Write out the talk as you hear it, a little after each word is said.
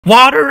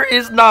Water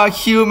is not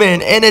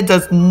human and it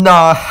does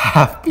not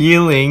have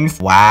feelings.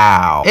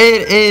 Wow.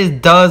 It is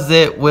does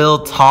it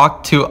will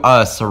talk to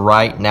us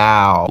right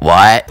now.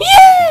 What?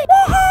 Yay!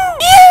 Woohoo!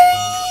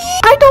 Yay!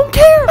 I don't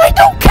care! I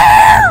don't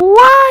care!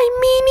 Why,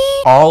 Mimi?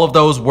 All of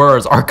those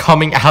words are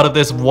coming out of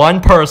this one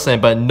person,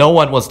 but no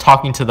one was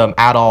talking to them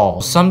at all.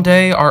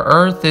 Someday our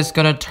earth is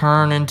gonna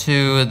turn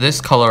into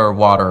this color of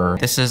water.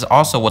 This is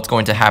also what's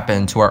going to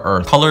happen to our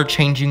earth. Color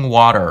changing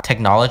water.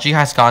 Technology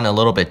has gotten a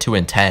little bit too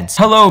intense.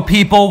 Hello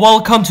people,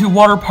 welcome to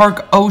Water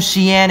Park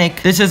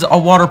Oceanic. This is a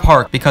water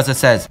park because it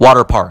says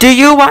water park. Do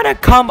you want to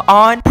come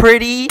on,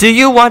 pretty? Do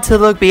you want to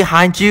look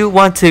behind you?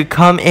 Want to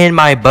come in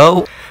my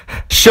boat?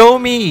 Show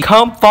me.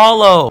 Come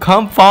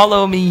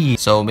follow me.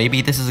 So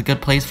maybe this is a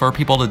good place for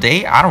people to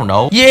date. I don't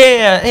know.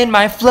 Yeah, in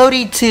my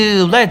floaty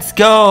tube. Let's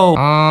go.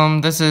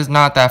 This is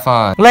not that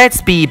fun. Let's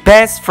be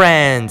best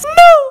friends.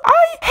 No,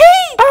 I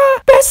hate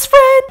best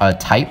friend. A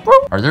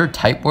tightrope? Are there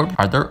tightrope?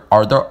 You're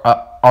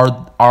a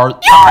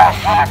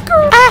hacker.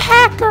 A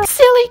hacker.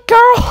 Silly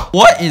girl.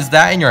 What is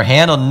that in your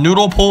hand? A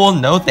noodle pool?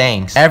 No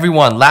thanks.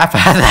 Everyone laugh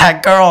at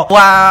that girl.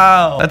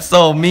 Wow. That's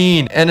so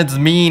mean. And it's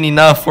mean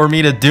enough for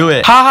me to do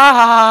it. Ha ha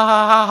ha ha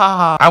ha ha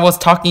ha. I was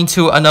talking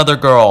to another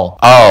girl.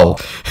 Oh.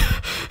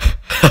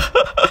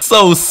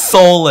 So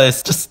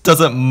soulless, just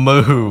doesn't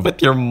move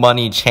with your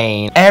money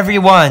chain.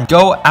 Everyone,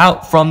 go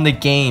out from the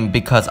game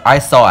because I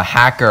saw a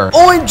hacker.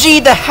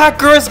 OMG, the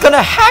hacker is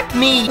gonna hack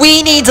me.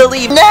 We need to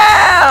leave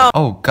now.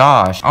 Oh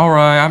gosh. All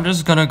right, I'm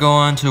just gonna go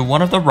on to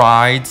one of the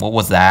rides. What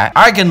was that?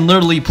 I can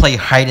literally play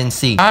hide and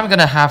seek. I'm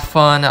gonna have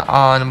fun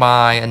on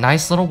my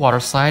nice little water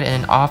slide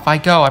and off I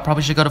go. I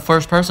probably should go to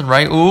first person,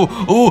 right? Ooh,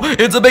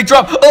 it's a big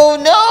drop. Oh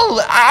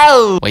no,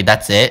 ow. Wait,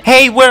 that's it?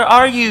 Hey, where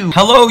are you?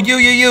 Hello,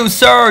 you,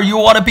 sir. You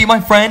wanna be my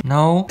friend?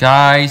 No.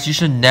 Guys, you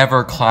should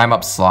never climb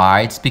up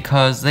slides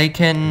because they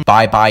can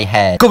bye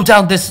head. Go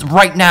down this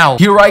right now.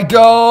 Here I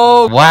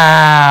go.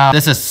 Wow.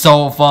 This is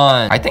so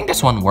fun. I think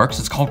this one works.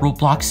 It's called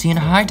ROBLOX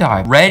high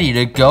dive. Ready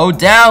to go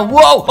down.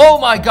 Whoa. Oh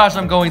my gosh,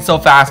 I'm going so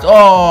fast.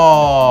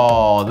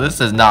 Oh,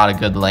 this is not a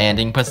good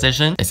landing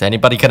position. Is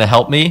anybody gonna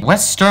help me?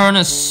 Western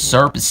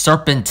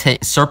serpentine.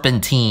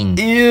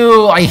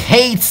 Ew, I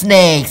hate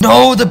snakes.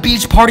 No, the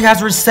beach party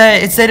has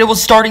reset. It said it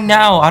was starting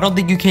now. I don't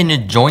think you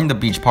can join the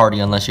beach party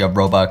unless you have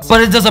Robux.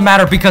 But it doesn't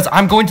matter because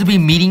I'm going to be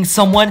meeting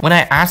someone. When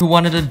I asked who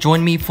wanted to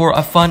join me for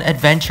a fun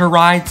adventure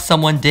ride,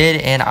 someone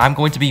did, and I'm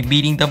going to be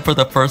meeting them for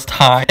the first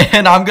time.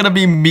 And I'm gonna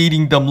be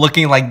meeting them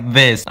looking like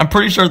this. I'm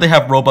pretty sure they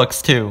have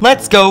Robux too.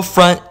 Let's go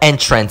front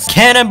entrance.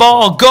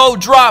 Cannonball, go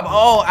drop.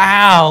 Oh,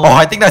 ow. Oh,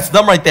 I think that's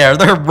them right there.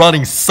 They're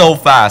running so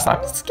fast.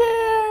 I'm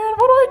scared.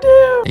 What do I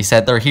do? They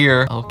said they're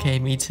here. Okay,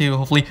 me too.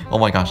 Hopefully. Oh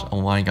my gosh.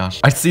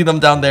 I see them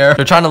down there.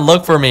 They're trying to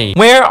look for me.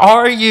 Where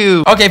are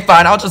you? Okay,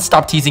 fine. I'll just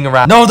stop teasing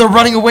around. No, they're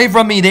running away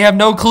from me. They have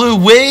no clue.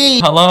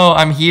 Wait. Hello,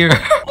 I'm here.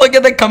 Look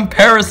at the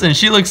comparison.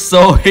 She looks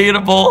so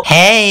hateable.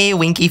 Hey,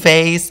 winky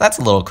face. That's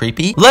a little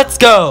creepy. Let's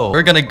go.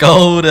 We're gonna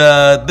go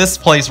to this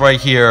place right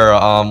here.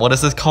 What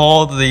is this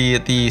called?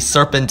 The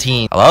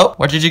serpentine. Hello?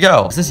 Where did you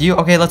go? Is this you?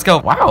 Okay, let's go.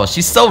 Wow,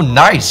 she's so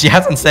nice. She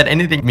hasn't said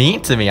anything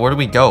mean to me. Where do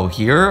we go?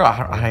 Here?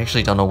 I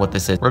actually don't know what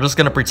this is. We're just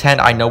gonna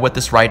pretend I know what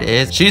this ride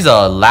is. She's a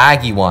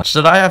laggy one.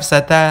 Should I have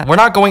said that? We're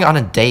not going on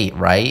a date,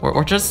 right?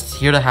 We're just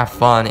here to have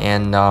fun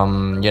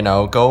and, you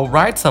know, go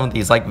ride some of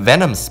these, like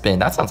Venom Spin.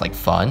 That sounds like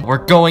fun.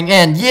 We're going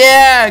in.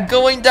 Yeah,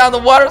 going down the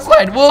water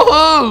slide.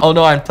 Woohoo! Oh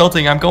no, I'm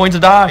tilting. I'm going to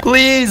die.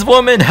 Please,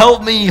 woman,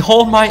 help me.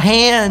 Hold my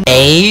hand.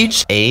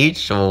 Age?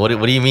 What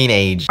do you mean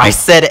age? I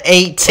said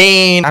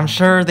 18. I'm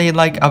sure they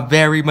like a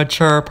very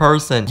mature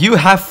person. You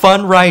have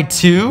fun ride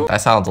too?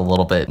 That sounds a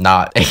little bit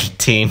not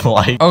 18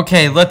 like.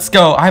 Okay, let's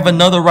go. I have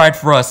another ride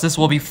for us. This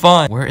will be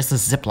fun. Where is the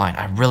zip line?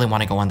 I really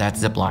want to go on that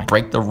zip line.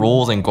 Break the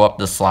rules and go up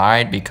the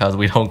slide because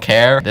we don't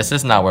care. This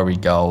is not where we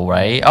go,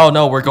 right? Oh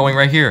no, we're going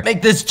right here.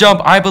 Make this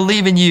jump. I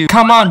believe in you.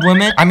 Come on,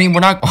 woman. I mean,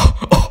 we're not...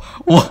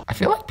 I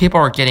feel like people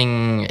are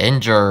getting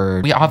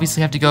injured. We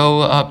obviously have to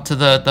go up to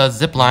the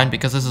zip line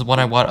because this is what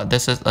I want.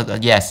 This is,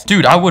 yes.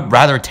 Dude, I would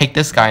rather take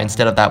this guy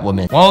instead of that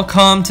woman.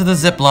 Welcome to the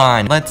zip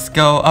line. Let's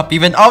go up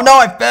even. Oh no,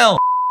 I fell.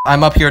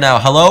 I'm up here now.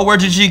 Hello? Where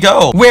did she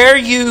go? Where are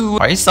you?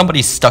 Why is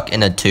somebody stuck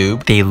in a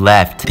tube? They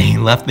left. They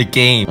left the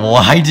game.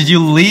 Why did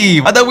you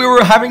leave? I thought we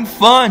were having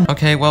fun.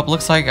 Okay, well, it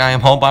looks like I am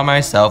home by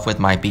myself with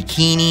my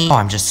bikini. Oh,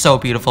 I'm just so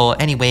beautiful.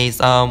 Anyways,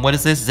 what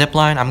is this? Zip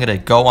line? I'm gonna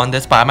go on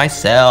this by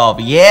myself.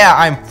 Yeah,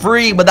 I'm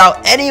free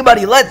without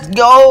anybody. Let's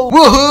go.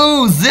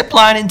 Woohoo! Zip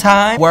line in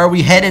time. Where are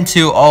we heading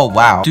to? Oh,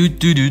 wow.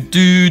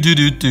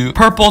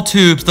 Purple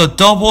tubes, the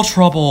double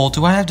trouble.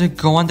 Do I have to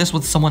go on this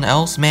with someone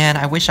else? Man,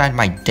 I wish I had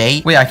my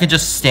date. Wait, I could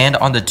just stand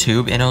on the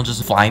tube and it'll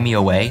just fly me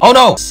away. Oh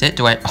no! Sit,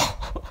 do I...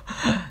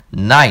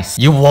 Nice.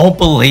 You won't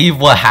believe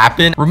what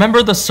happened.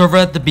 Remember the server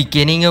at the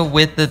beginning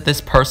with this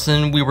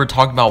person we were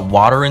talking about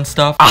water and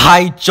stuff?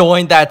 I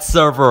joined that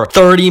server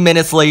 30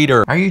 minutes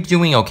later. Are you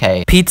doing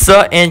okay?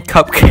 Pizza and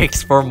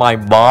cupcakes for my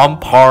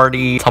mom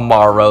party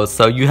tomorrow.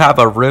 So you have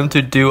a room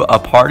to do a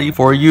party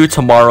for you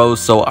tomorrow.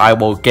 So I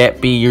will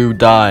get you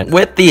done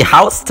with the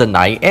house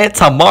tonight and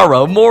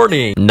tomorrow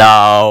morning.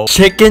 No.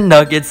 Chicken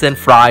nuggets and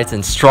fries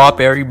and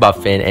strawberry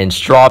muffin and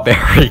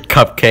strawberry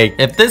cupcake.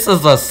 If this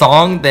is a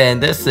song,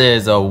 then this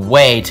is a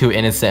way too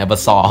innocent of a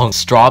song.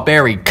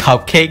 Strawberry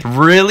cupcake?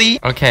 Really?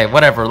 Okay,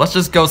 whatever. Let's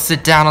just go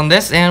sit down on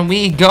this and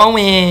we go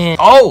in.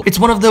 Oh, it's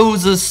one of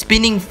those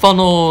spinning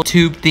funnel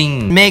tube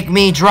things. Make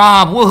me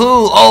drop.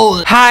 Woohoo.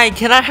 Oh, hi.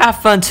 Can I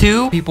have fun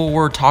too? People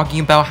were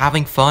talking about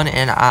having fun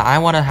and I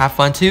want to have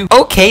fun too.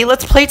 Okay,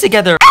 let's play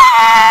together.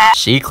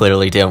 She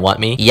clearly didn't want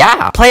me.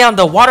 Yeah, play on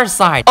the water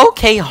side.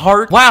 Okay,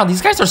 Heart. Wow,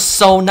 these guys are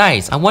so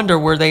nice. I wonder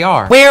where they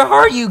are. Where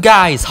are you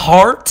guys,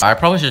 Heart? I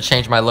probably should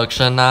change my look,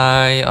 shouldn't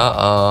I?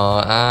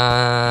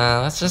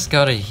 Let's just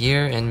go to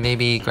here and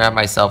maybe grab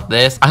myself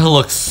this. I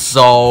look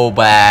so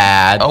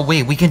bad. Oh,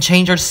 wait, we can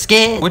change our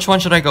skin. Which one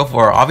should I go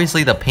for?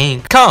 Obviously the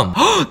pink. Come.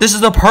 This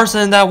is the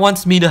person that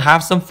wants me to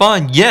have some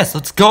fun. Yes,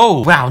 let's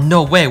go. Wow,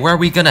 no way. Where are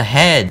we gonna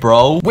head,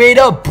 bro? Wait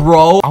up,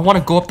 bro. I want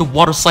to go up the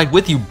water slide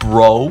with you,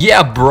 bro.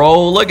 Yeah,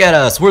 bro. Look at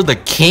us. We're the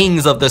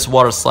kings of this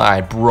water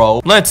slide,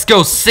 bro. Let's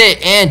go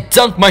sit and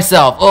dunk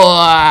myself.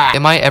 Ugh.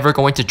 Am I ever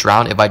going to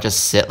drown if I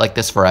just sit like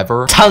this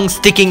forever? Tongue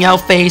sticking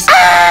out face.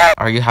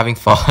 Are you having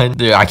fun?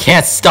 Dude, I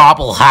can't stop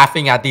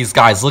laughing at these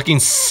guys looking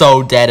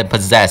so dead and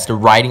possessed,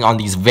 riding on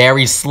these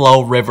very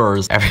slow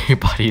rivers.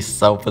 Everybody's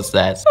so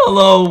possessed.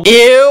 Hello.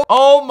 Ew.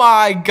 Oh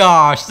my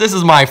gosh. This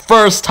is my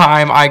first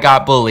time I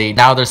got bullied.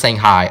 Now they're saying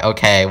hi.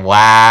 Okay.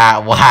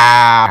 Wow.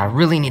 Wow. I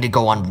really need to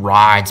go on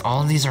rides.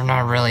 All of these are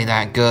not really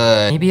that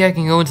good. Maybe I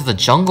can go into the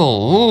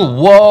jungle.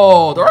 Ooh,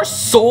 whoa. There are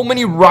so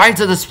many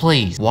rides at this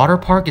place. Water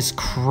park is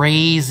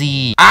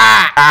crazy.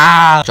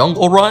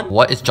 Jungle run?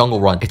 What is jungle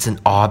run? It's an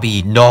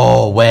obby.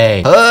 No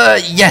way.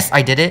 Yes,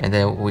 I did it. And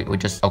then we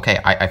just, okay,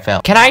 I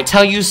fell. Can I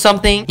tell you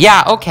something?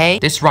 Yeah, okay.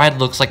 This ride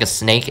looks like a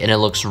snake and it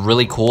looks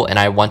really cool and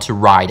I want to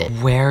ride it.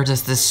 Where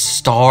does this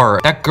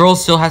start? That girl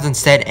still hasn't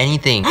said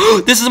anything.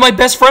 This is my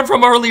best friend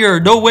from earlier.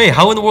 No way.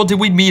 How in the world did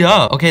we meet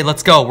up? Okay,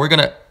 let's go. We're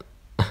gonna...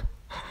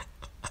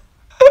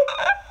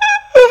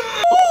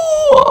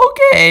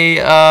 Okay,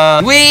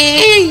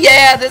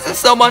 yeah, this is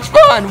so much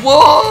fun.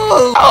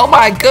 Whoa, oh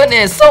my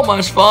goodness, so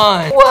much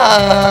fun.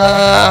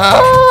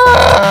 Whoa.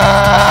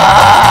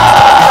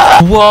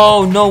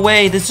 Whoa, no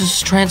way, this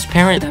is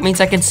transparent. That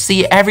means I can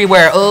see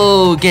everywhere.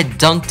 Oh, get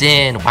dunked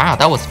in. Wow,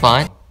 that was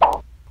fun.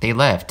 They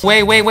left.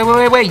 Wait,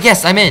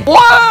 yes, I'm in. Whoa!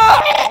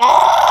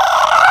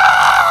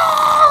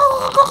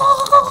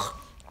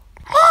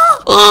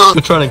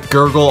 I'm trying to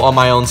gurgle on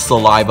my own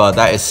saliva.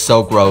 That is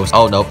so gross.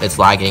 Oh, nope, it's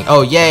lagging.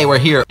 Oh, yay, we're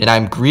here. And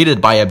I'm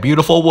greeted by a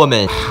beautiful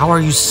woman. How are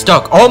you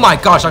stuck? Oh my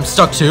gosh, I'm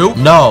stuck too?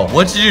 No.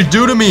 What did you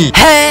do to me?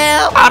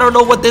 Help! I don't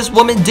know what this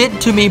woman did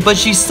to me, but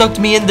she sucked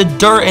me in the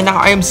dirt and now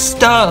I am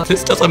stuck.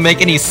 This doesn't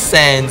make any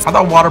sense. I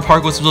thought water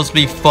park was supposed to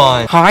be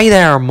fun. Hi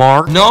there,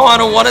 Mark. No, I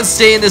don't want to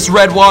stay in this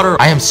red water.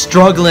 I am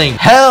struggling.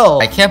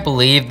 Hell! I can't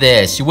believe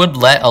this. You would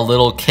let a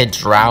little kid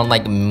drown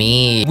like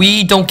me.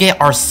 We don't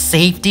get our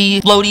safety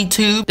floaty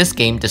tube. This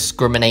game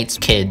discriminates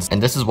kids,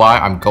 and this is why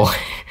I'm going...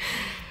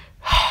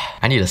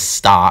 I need to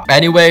stop.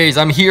 Anyways,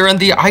 I'm here in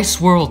the ice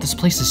world. This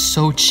place is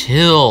so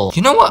chill.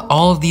 You know what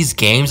all of these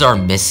games are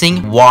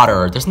missing?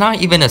 Water. There's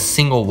not even a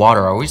single water.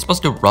 Are we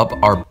supposed to rub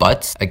our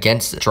butts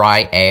against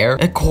dry air?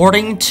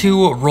 According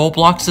to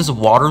Roblox's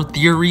water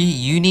theory,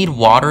 you need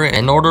water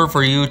in order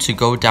for you to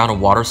go down a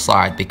water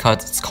slide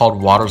because it's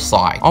called water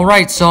slide.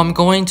 Alright, so I'm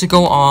going to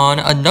go on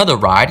another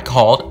ride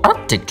called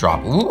Arctic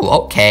Drop. Ooh,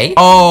 okay.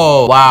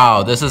 Oh,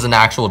 wow. This is an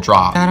actual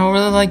drop. I don't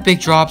really like big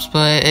drops,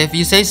 but if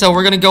you say so,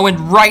 we're gonna go in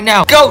right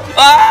now. Go!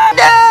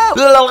 Ah,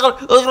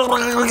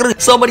 no!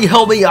 Somebody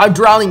help me, I'm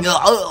drowning.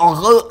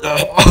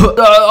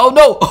 Oh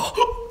no!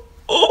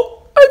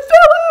 I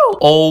fell out!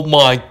 Oh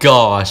my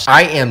gosh.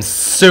 I am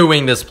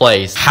suing this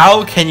place.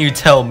 How can you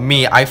tell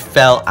me I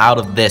fell out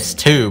of this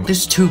tube?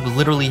 This tube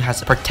literally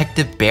has a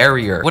protective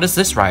barrier. What is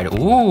this ride?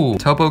 Ooh.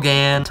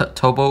 Toboggan.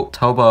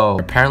 Tobo.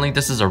 Apparently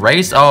this is a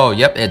race. Oh,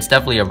 yep. It's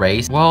definitely a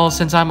race. Well,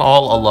 since I'm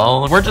all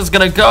alone, we're just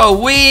gonna go.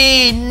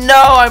 Wee!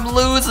 No, I'm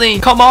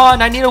losing. Come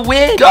on, I need a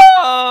win. Go!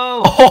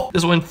 Oh,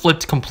 this one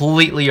flipped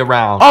completely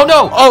around. Oh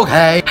no!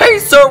 Okay. Hey,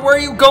 sir, where are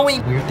you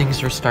going? Weird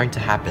things are starting to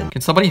happen.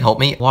 Can somebody help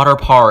me? Water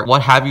park.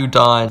 What have you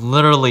done?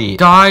 Literally.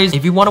 Guys,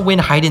 if you want to win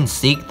hide and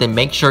seek, then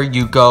make sure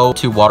you go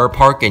to water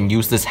park and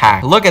use this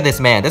hack. Look at this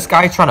man. This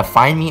guy's trying to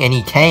find me and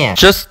he can't.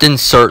 Just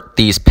insert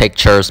these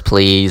pictures,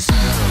 please.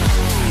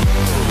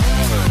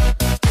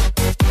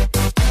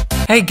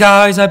 Hey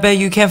guys, I bet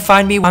you can't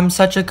find me. I'm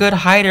such a good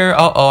hider.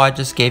 Uh-oh, I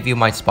just gave you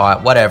my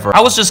spot. Whatever. I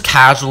was just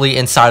casually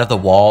inside of the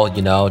wall,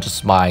 you know,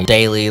 just my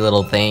daily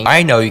little thing.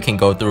 I know you can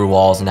go through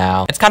walls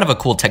now. It's kind of a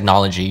cool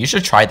technology. You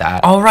should try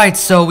that. All right,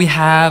 so we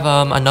have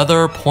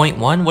another point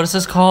one. What is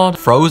this called?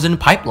 Frozen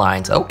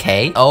pipelines.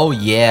 Okay. Oh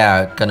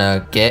yeah,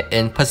 gonna get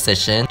in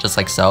position just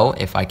like so.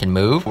 If I can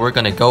move, we're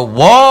gonna go.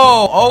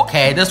 Whoa.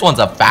 Okay, this one's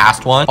a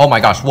fast one. Oh my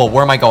gosh. Whoa,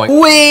 where am I going?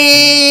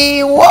 Wee.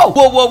 Whoa.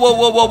 Whoa. Whoa. Whoa.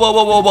 Whoa. Whoa.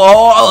 Whoa. Whoa.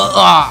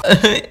 Whoa.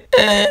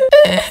 I'm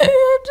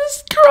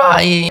just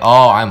crying.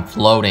 Oh, I'm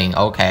floating.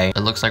 Okay. It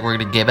looks like we're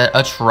gonna give it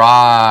a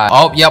try.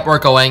 Oh, yep, we're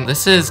going.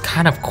 This is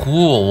kind of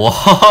cool.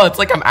 It's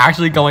like I'm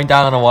actually going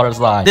down on a water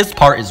slide. This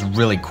part is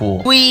really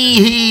cool.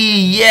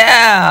 Wee,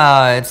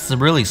 yeah. It's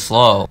really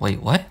slow.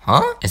 Wait, what?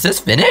 Huh? Is this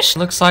finished?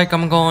 Looks like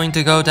I'm going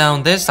to go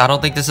down this. I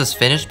don't think this is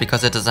finished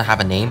because it doesn't have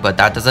a name, but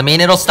that doesn't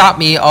mean it'll stop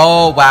me.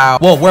 Oh, wow.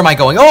 Whoa, where am I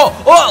going?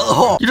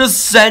 Oh. You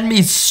just send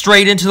me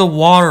straight into the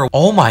water.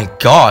 Oh my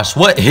gosh.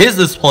 What is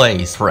this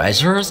place?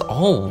 Treasures?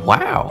 Oh,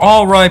 wow.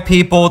 All right,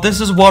 people.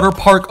 This is Water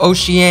Park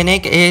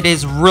Oceanic. It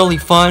is really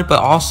fun, but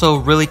also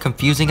really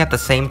confusing at the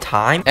same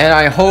time. And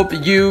I hope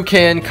you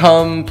can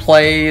come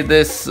play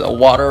this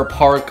water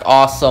park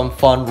awesome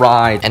fun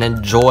ride and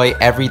enjoy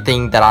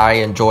everything that I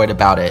enjoyed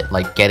about it.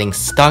 Like getting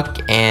stuck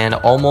and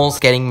almost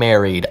getting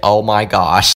married. Oh my gosh.